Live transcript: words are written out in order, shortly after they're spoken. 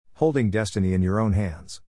Holding destiny in your own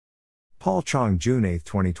hands. Paul Chong, June 8,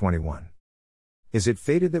 2021. Is it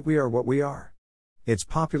fated that we are what we are? It's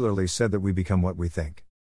popularly said that we become what we think.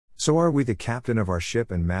 So are we the captain of our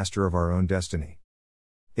ship and master of our own destiny?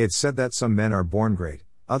 It's said that some men are born great,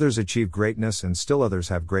 others achieve greatness, and still others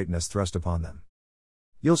have greatness thrust upon them.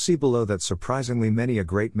 You'll see below that surprisingly many a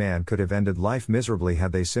great man could have ended life miserably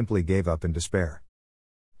had they simply gave up in despair.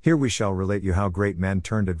 Here we shall relate you how great men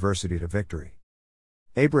turned adversity to victory.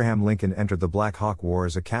 Abraham Lincoln entered the Black Hawk War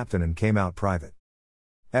as a captain and came out private.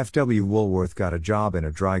 F.W. Woolworth got a job in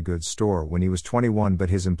a dry goods store when he was 21, but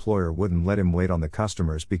his employer wouldn't let him wait on the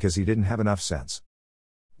customers because he didn't have enough sense.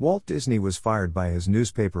 Walt Disney was fired by his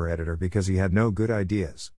newspaper editor because he had no good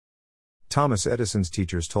ideas. Thomas Edison's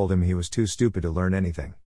teachers told him he was too stupid to learn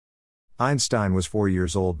anything. Einstein was 4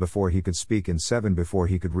 years old before he could speak and 7 before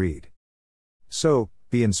he could read. So,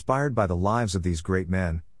 be inspired by the lives of these great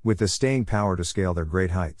men, with the staying power to scale their great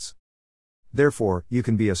heights. Therefore, you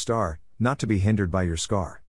can be a star, not to be hindered by your scar.